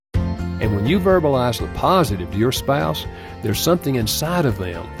And when you verbalize the positive to your spouse, there's something inside of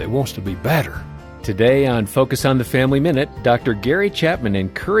them that wants to be better. Today on Focus on the Family Minute, Dr. Gary Chapman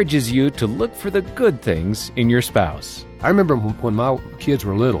encourages you to look for the good things in your spouse. I remember when my kids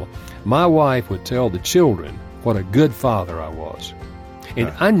were little, my wife would tell the children what a good father I was.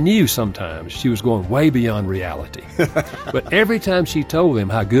 And I knew sometimes she was going way beyond reality. But every time she told them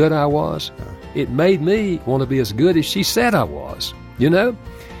how good I was, it made me want to be as good as she said I was, you know?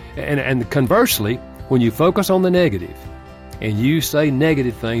 And conversely, when you focus on the negative and you say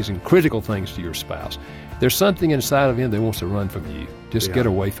negative things and critical things to your spouse, there's something inside of him that wants to run from you, just get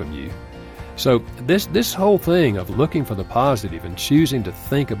away from you. So this whole thing of looking for the positive and choosing to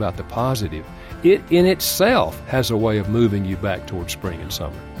think about the positive, it in itself has a way of moving you back towards spring and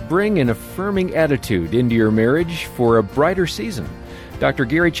summer. Bring an affirming attitude into your marriage for a brighter season. Dr.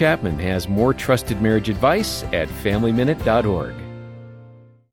 Gary Chapman has more trusted marriage advice at FamilyMinute.org.